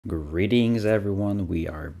Greetings everyone, we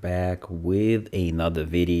are back with another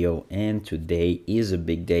video, and today is a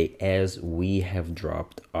big day as we have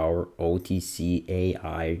dropped our OTC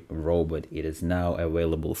AI robot. It is now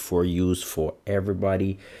available for use for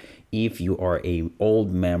everybody. If you are a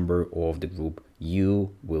old member of the group,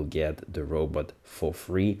 you will get the robot for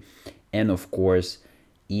free. And of course,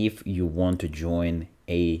 if you want to join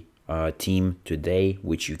a team today,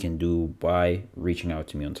 which you can do by reaching out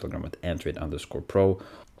to me on Telegram at Android_pro.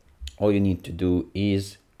 All you need to do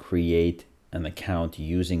is create an account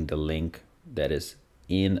using the link that is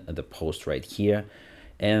in the post right here.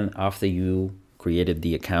 And after you created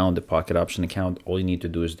the account, the pocket option account, all you need to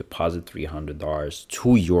do is deposit $300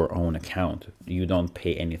 to your own account. You don't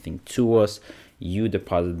pay anything to us. You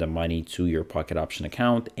deposit the money to your pocket option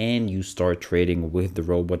account and you start trading with the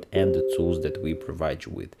robot and the tools that we provide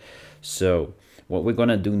you with. So what we're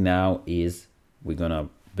gonna do now is we're gonna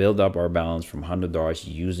build up our balance from $100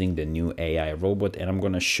 using the new AI robot, and I'm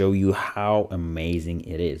going to show you how amazing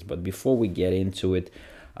it is. But before we get into it,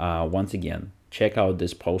 once again, check out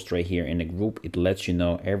this post right here in the group. It lets you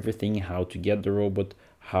know everything, how to get the robot,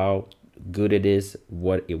 how good it is,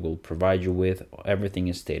 what it will provide you with. Everything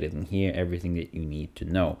is stated in here, everything that you need to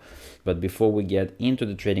know. But before we get into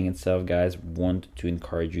the trading itself, guys, want to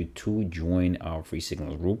encourage you to join our free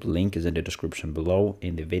signals group. Link is in the description below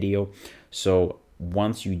in the video. So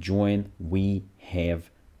once you join, we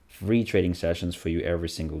have free trading sessions for you every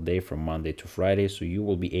single day from Monday to Friday. So you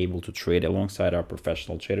will be able to trade alongside our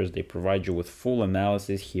professional traders. They provide you with full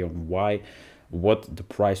analysis here on what the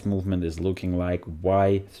price movement is looking like,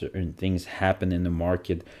 why certain things happen in the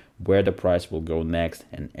market, where the price will go next,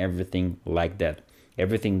 and everything like that.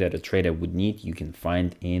 Everything that a trader would need, you can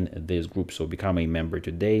find in this group. So become a member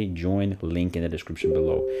today, join, link in the description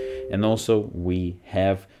below. And also we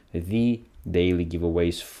have the daily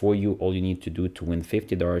giveaways for you. All you need to do to win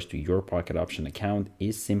 $50 to your pocket option account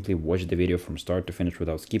is simply watch the video from start to finish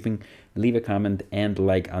without skipping, leave a comment and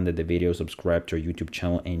like under the video, subscribe to our YouTube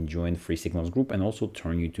channel and join free signals group, and also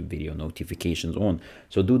turn YouTube video notifications on.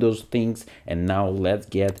 So do those things, and now let's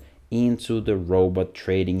get into the robot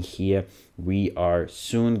trading here. We are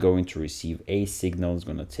soon going to receive a signal. It's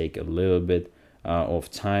going to take a little bit of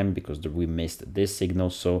time because we missed this signal.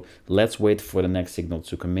 So let's wait for the next signal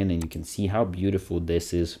to come in, and you can see how beautiful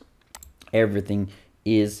this is. Everything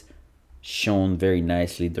is shown very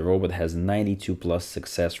nicely. The robot has 92+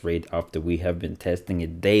 success rate after we have been testing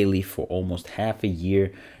it daily for almost half a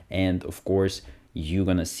year. And of course, you're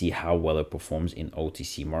gonna see how well it performs in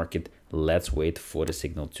OTC market. Let's wait for the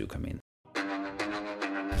signal to come in.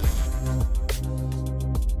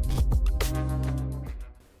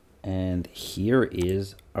 And here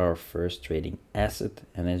is our first trading asset,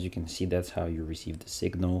 and as you can see, that's how you receive the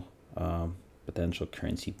signal. Potential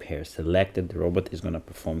currency pair selected. The robot is going to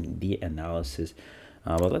perform the analysis,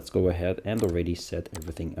 but let's go ahead and already set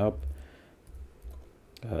everything up.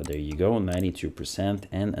 There you go, 92%,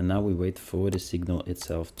 and now we wait for the signal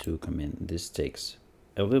itself to come in. This takes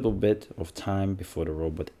a little bit of time before the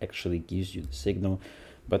robot actually gives you the signal,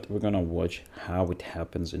 but we're gonna watch how it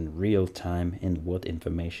happens in real time and what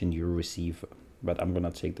information you receive. But I'm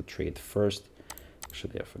gonna take the trade first.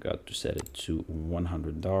 Actually, I forgot to set it to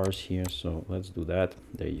 $100 here, so let's do that.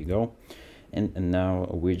 There you go. And now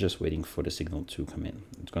we're just waiting for the signal to come in.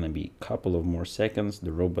 It's gonna be a couple of more seconds.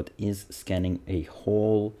 The robot is scanning a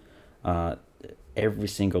whole every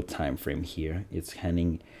single time frame here. It's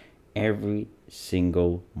scanning every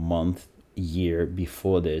single month, year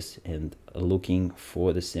before this, and looking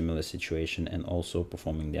for the similar situation and also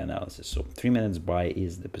performing the analysis. So 3 minutes buy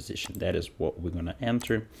is the position. That is what we're going to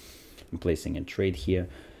enter. I'm placing a trade here,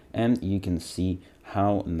 and you can see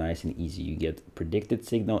how nice and easy you get. Predicted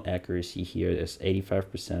signal accuracy here. There's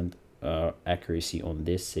 85% accuracy on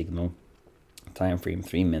this signal. Time frame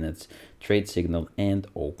 3 minutes, trade signal, and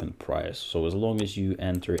open price. So as long as you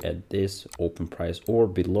enter at this open price or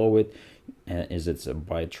below it, as it's a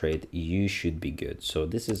buy trade, you should be good. So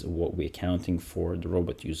this is what we're accounting for. The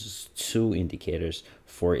robot uses 2 indicators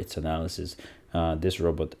for its analysis. This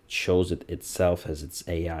robot chose it itself as its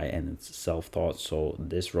AI and its self-thought. So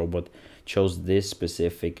this robot chose this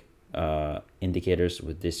specific indicators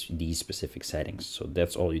with these specific settings. So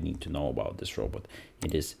that's all you need to know about this robot.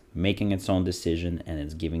 It is making its own decision, and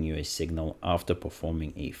it's giving you a signal after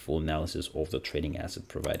performing a full analysis of the trading asset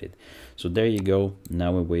provided. So there you go.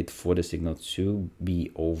 Now we wait for the signal to be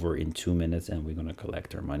over in 2 minutes, and we're going to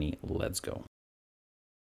collect our money. Let's go.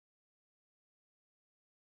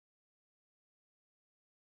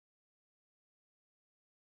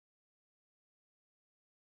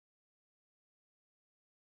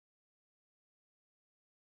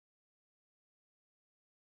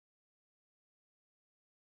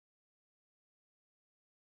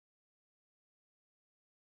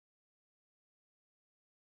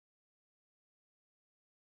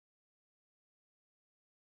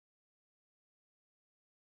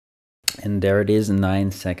 And there it is,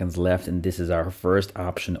 9 seconds left, and this is our first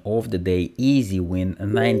option of the day. Easy win,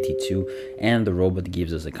 92, and the robot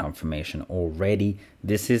gives us a confirmation already.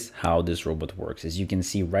 This is how this robot works. As you can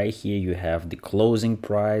see right here, you have the closing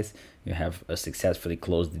price, you have a successfully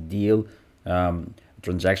closed the deal,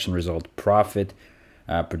 transaction result, profit,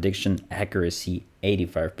 prediction accuracy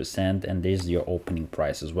 85%, and this is your opening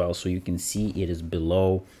price as well. So you can see it is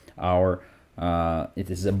below our it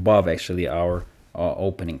is above actually our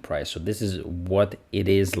opening price. So this is what it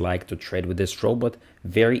is like to trade with this robot.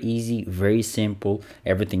 Very easy, very simple,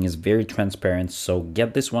 everything is very transparent. So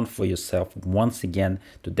get this one for yourself. Once again,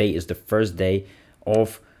 today is the first day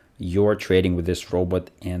of your trading with this robot,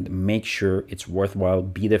 and make sure it's worthwhile.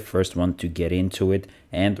 Be the first one to get into it,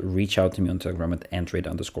 and reach out to me on Telegram at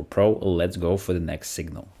 @trade_pro. Let's go for the next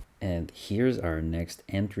signal. And here's our next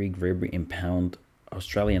entry, Gregory in pound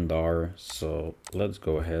Australian dollar. So let's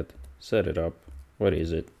go ahead, set it up. What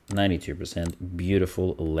is it? 92%.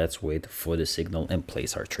 Beautiful. Let's wait for the signal and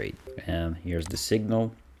place our trade. And here's the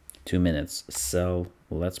signal. 2 minutes sell.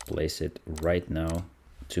 Let's place it right now.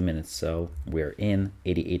 2 minutes sell. We're in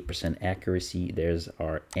 88% accuracy. There's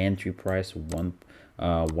our entry price,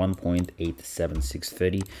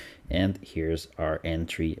 1.87630, and here's our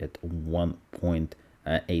entry at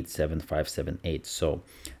 1.87578. So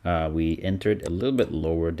we entered a little bit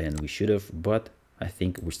lower than we should have, but I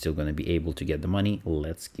think we're still going to be able to get the money.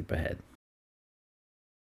 Let's skip ahead.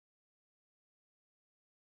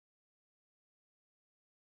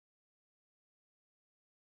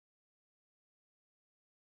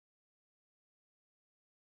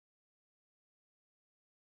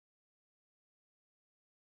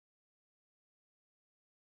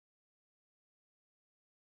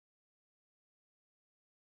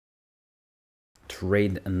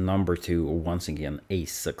 Trade number 2, once again a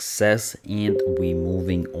success, and we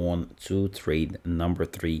moving on to trade number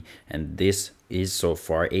 3, and this is so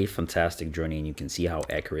far a fantastic journey, and you can see how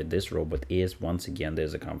accurate this robot is. Once again,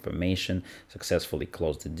 there's a confirmation, successfully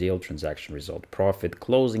closed the deal, transaction result, profit,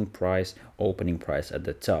 closing price, opening price at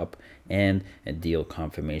the top, and a deal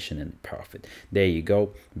confirmation and profit. There you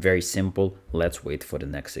go, very simple. Let's wait for the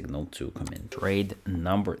next signal to come in. Trade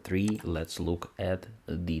number 3, let's look at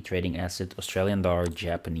the trading asset, Australian dollar,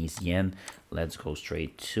 Japanese yen. Let's go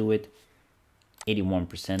straight to it.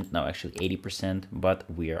 81%, now actually 80%, but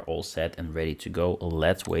we are all set and ready to go.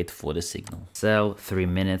 Let's wait for the signal. Sell 3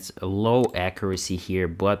 minutes, low accuracy here,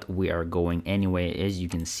 but we are going anyway. As you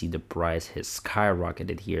can see, the price has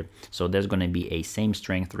skyrocketed here, so there's going to be a same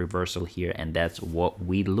strength reversal here, and that's what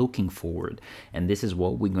we're looking forward, and this is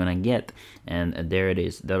what we're gonna get. And there it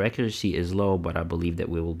is. The accuracy is low, but I believe that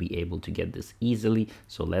we will be able to get this easily.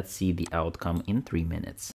 So let's see the outcome in 3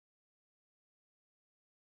 minutes.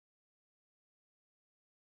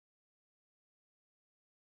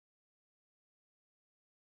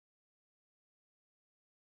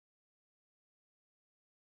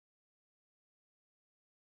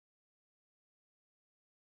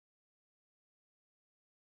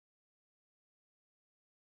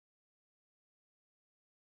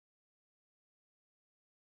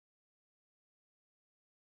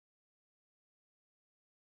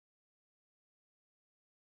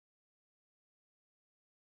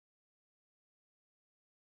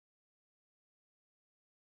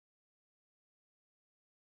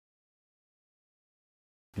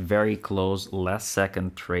 Very close, last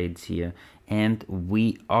second trades here, and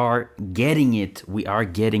we are getting it. We are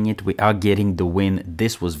getting it. We are getting the win.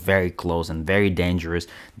 This was very close and very dangerous.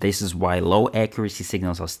 This is why low accuracy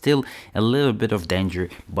signals are still a little bit of danger,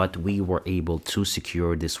 but we were able to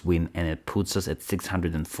secure this win, and it puts us at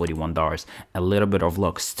 $641. A little bit of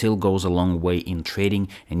luck still goes a long way in trading,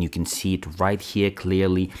 and you can see it right here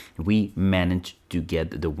clearly. We managed to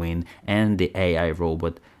get the win, and the AI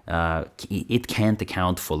robot, it can't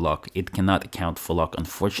account for luck. It cannot account for luck,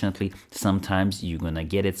 unfortunately. Sometimes you're gonna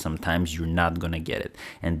get it, sometimes you're not gonna get it,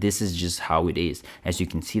 and this is just how it is. As you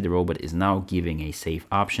can see, the robot is now giving a safe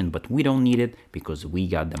option, but we don't need it because we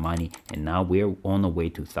got the money, and now we're on the way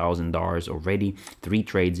to $1,000 already. 3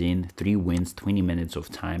 trades in, 3 wins, 20 minutes of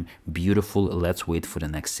time. Beautiful. Let's wait for the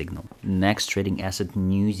next signal. Next trading asset,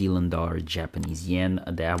 New Zealand dollar, Japanese yen.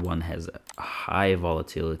 That one has a high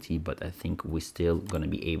volatility, but I think we're still gonna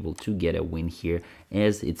be able to get a win here,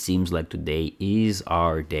 as it seems like today is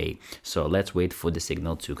our day. So let's wait for the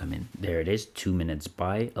signal to come in. There it is, 2 minutes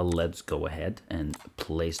buy. Let's go ahead and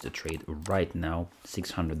place the trade right now.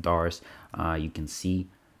 $600. You can see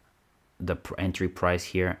the entry price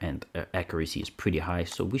here, and accuracy is pretty high,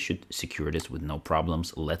 so we should secure this with no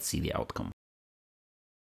problems. Let's see the outcome.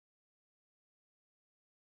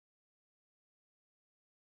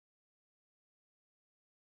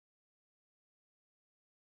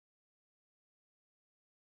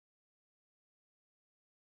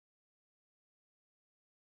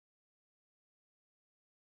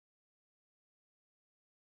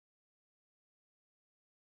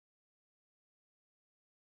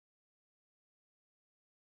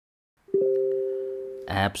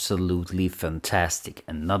 absolutely fantastic.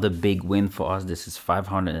 Another big win for us. This is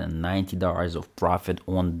 $590 of profit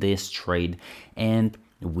on this trade, and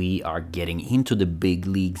we are getting into the big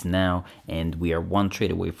leagues now, and we are one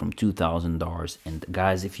trade away from $2,000. And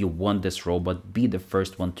guys, if you want this robot, be the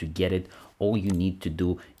first one to get it. All you need to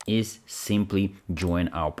do is simply join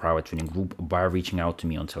our private trading group by reaching out to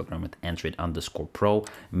me on Telegram at @Android_pro,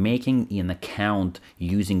 making an account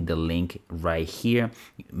using the link right here.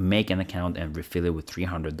 Make an account and refill it with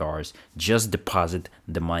 $300. Just deposit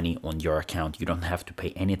the money on your account. You don't have to pay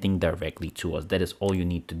anything directly to us. That is all you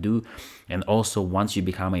need to do. And also, once you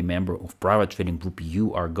become a member of private trading group,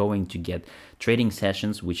 you are going to get trading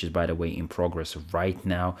sessions, which is, by the way, in progress right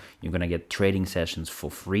now. You're gonna get trading sessions for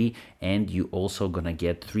free, and you also gonna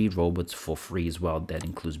get 3 robots for free as well. That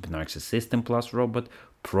includes Binance Assistant Plus robot,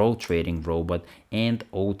 Pro Trading robot, and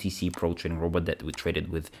OTC Pro Trading robot that we traded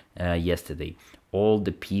with yesterday. All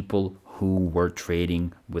the people who were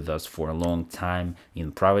trading with us for a long time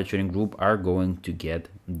in private trading group are going to get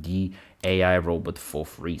the AI robot for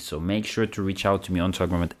free. So make sure to reach out to me on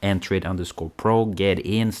Telegram at @Android_pro. Get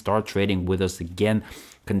in, start trading with us again.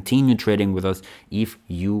 Continue trading with us if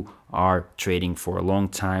you are trading for a long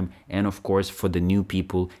time. And of course, for the new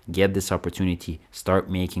people, get this opportunity, start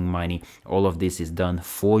making money. All of this is done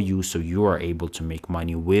for you, so you are able to make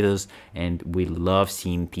money with us. And we love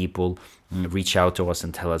seeing people reach out to us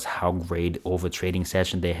and tell us how great of a trading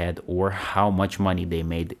session they had, or how much money they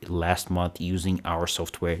made last month using our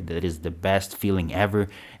software. That is the best feeling ever,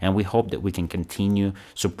 and we hope that we can continue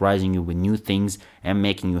surprising you with new things and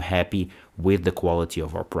making you happy with the quality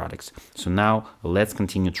of our products. So now let's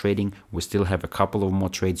continue trading. We still have a couple of more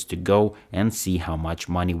trades to go and see how much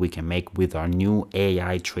money we can make with our new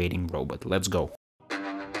AI trading robot. Let's go.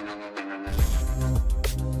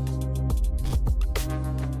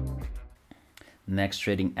 Next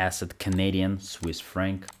trading asset, Canadian Swiss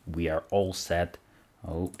franc. We are all set.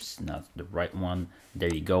 Oops, not the right one.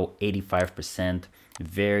 There you go, 85%.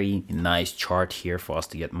 Very nice chart here for us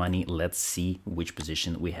to get money. Let's see which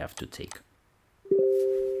position we have to take.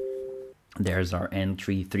 There's our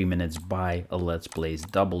entry, 3 minutes buy. Let's place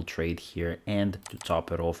double trade here, and to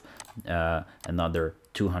top it off, another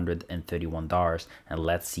 $231, and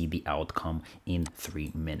let's see the outcome in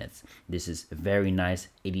 3 minutes. This is very nice.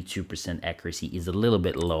 82% accuracy is a little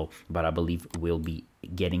bit low, but I believe we'll be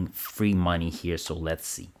getting free money here, so let's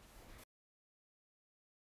see.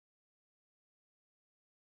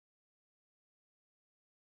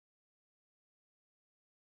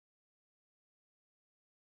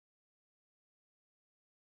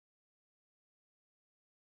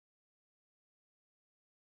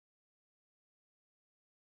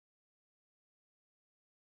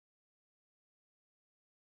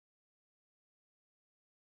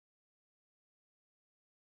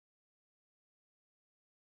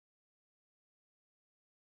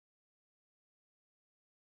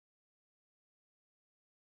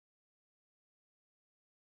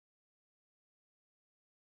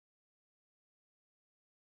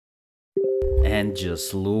 And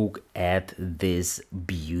just look at this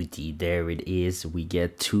beauty. There it is. We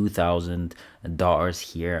get $2,000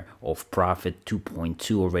 here of profit,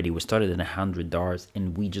 2.2 already. We started at $100,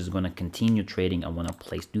 and we just gonna continue trading. I want to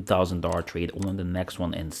place $2,000 trade on the next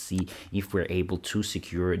one and see if we're able to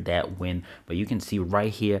secure that win. But you can see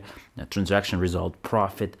right here, the transaction result,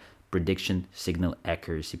 profit, prediction, signal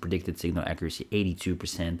accuracy, predicted signal accuracy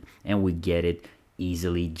 82%, and we get it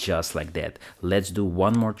easily just like that. Let's do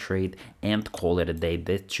one more trade and call it a day.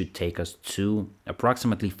 That should take us to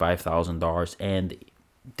approximately $5,000, and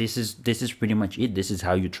this is pretty much it. This is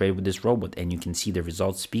how you trade with this robot, and you can see the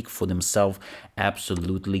results speak for themselves.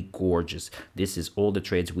 Absolutely gorgeous. This is all the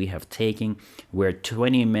trades we have taken. We're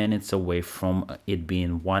 20 minutes away from it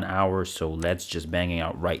being 1 hour, so let's just bang it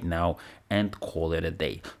out right now and call it a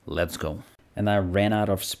day. Let's go. And I ran out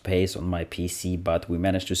of space on my PC, but we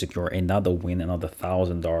managed to secure another win, another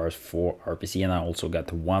 $1,000 for our PC, and I also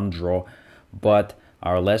got one draw. But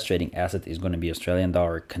our last trading asset is going to be Australian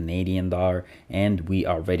dollar, Canadian dollar, and we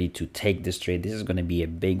are ready to take this trade. This is going to be a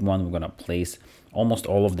big one. We're going to place almost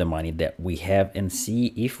all of the money that we have and see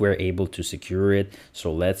if we're able to secure it.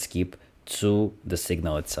 So let's skip to the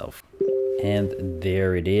signal itself. And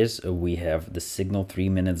there it is. We have the signal, 3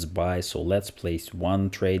 minutes buy. So let's place 1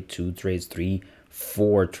 trade, 2 trades, 3,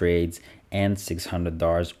 4 trades, and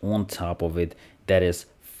 $600 on top of it. That is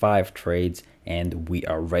 5 trades, and we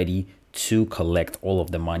are ready to collect all of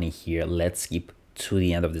the money here. Let's skip to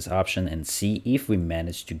the end of this option and see if we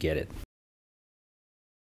manage to get it.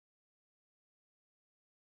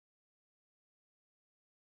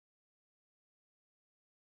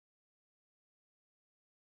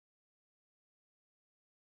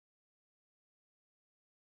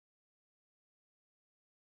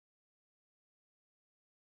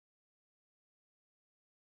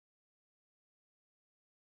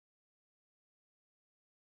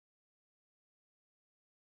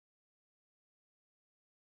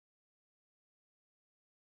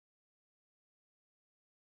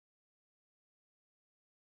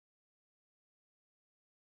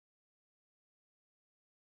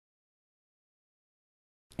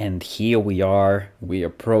 And here we're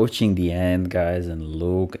approaching the end, guys, and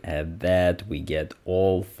look at that. We get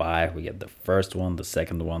all 5. We get the first one, the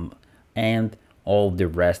second one, and all the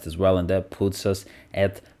rest as well. And that puts us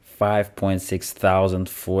at 5.6 thousand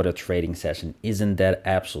for the trading session. Isn't that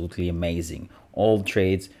absolutely amazing? All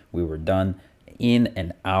trades we were done in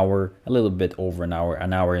an hour, a little bit over an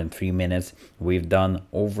hour and 3 minutes. We've done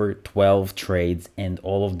over 12 trades and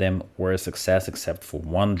all of them were a success except for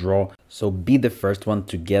one draw. So be the first one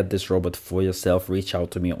to get this robot for yourself. Reach out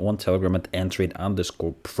to me on Telegram at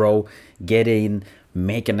ntrade_pro. Get in,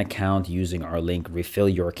 make an account using our link, refill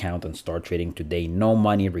your account and start trading today. No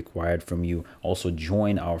money required from you. Also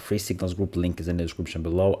join our free signals group, link is in the description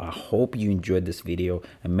below. I hope you enjoyed this video.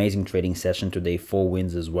 Amazing trading session today, 4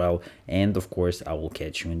 wins as well. And of course, I will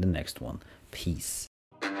catch you in the next one. Peace.